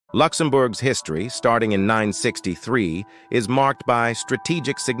Luxembourg's history, starting in 963, is marked by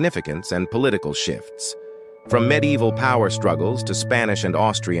strategic significance and political shifts. From medieval power struggles to Spanish and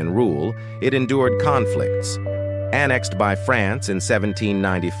Austrian rule, it endured conflicts. Annexed by France in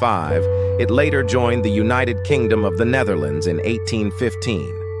 1795, it later joined the United Kingdom of the Netherlands in 1815.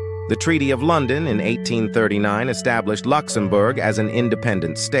 The Treaty of London in 1839 established Luxembourg as an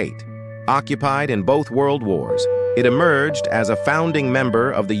independent state. Occupied in both world wars, it emerged as a founding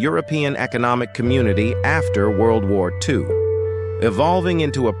member of the European Economic Community after World War II. Evolving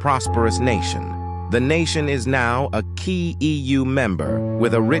into a prosperous nation, the nation is now a key EU member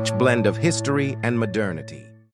with a rich blend of history and modernity.